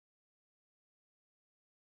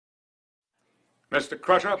Mr.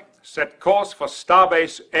 Crusher, set course for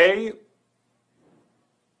Starbase A.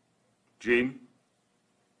 Gene,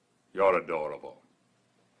 you're adorable.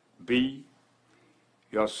 B,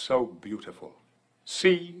 you're so beautiful.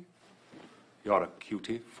 C, you're a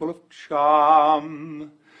cutie full of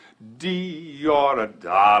charm. D, you're a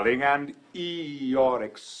darling, and E, you're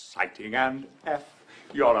exciting, and F,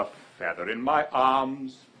 you're a feather in my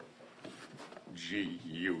arms. G,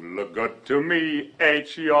 you look good to me.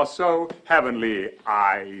 H, you're so heavenly.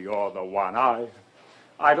 I, you're the one I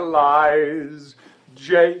idolize.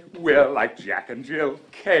 J, we're like Jack and Jill.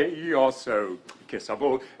 K, you're so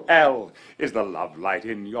kissable. L is the love light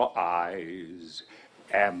in your eyes.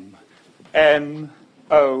 M, N,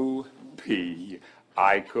 O, P,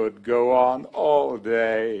 I could go on all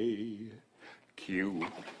day. Q,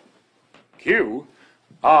 Q,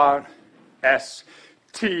 R, S,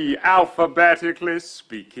 T, alphabetically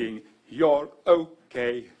speaking, you're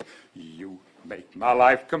okay. U, make my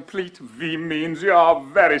life complete. V means you're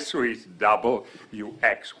very sweet. W,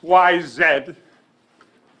 X, Y, Z.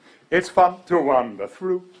 It's fun to wander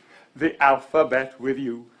through the alphabet with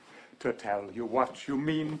you, to tell you what you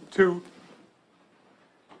mean to.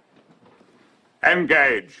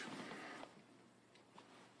 Engage.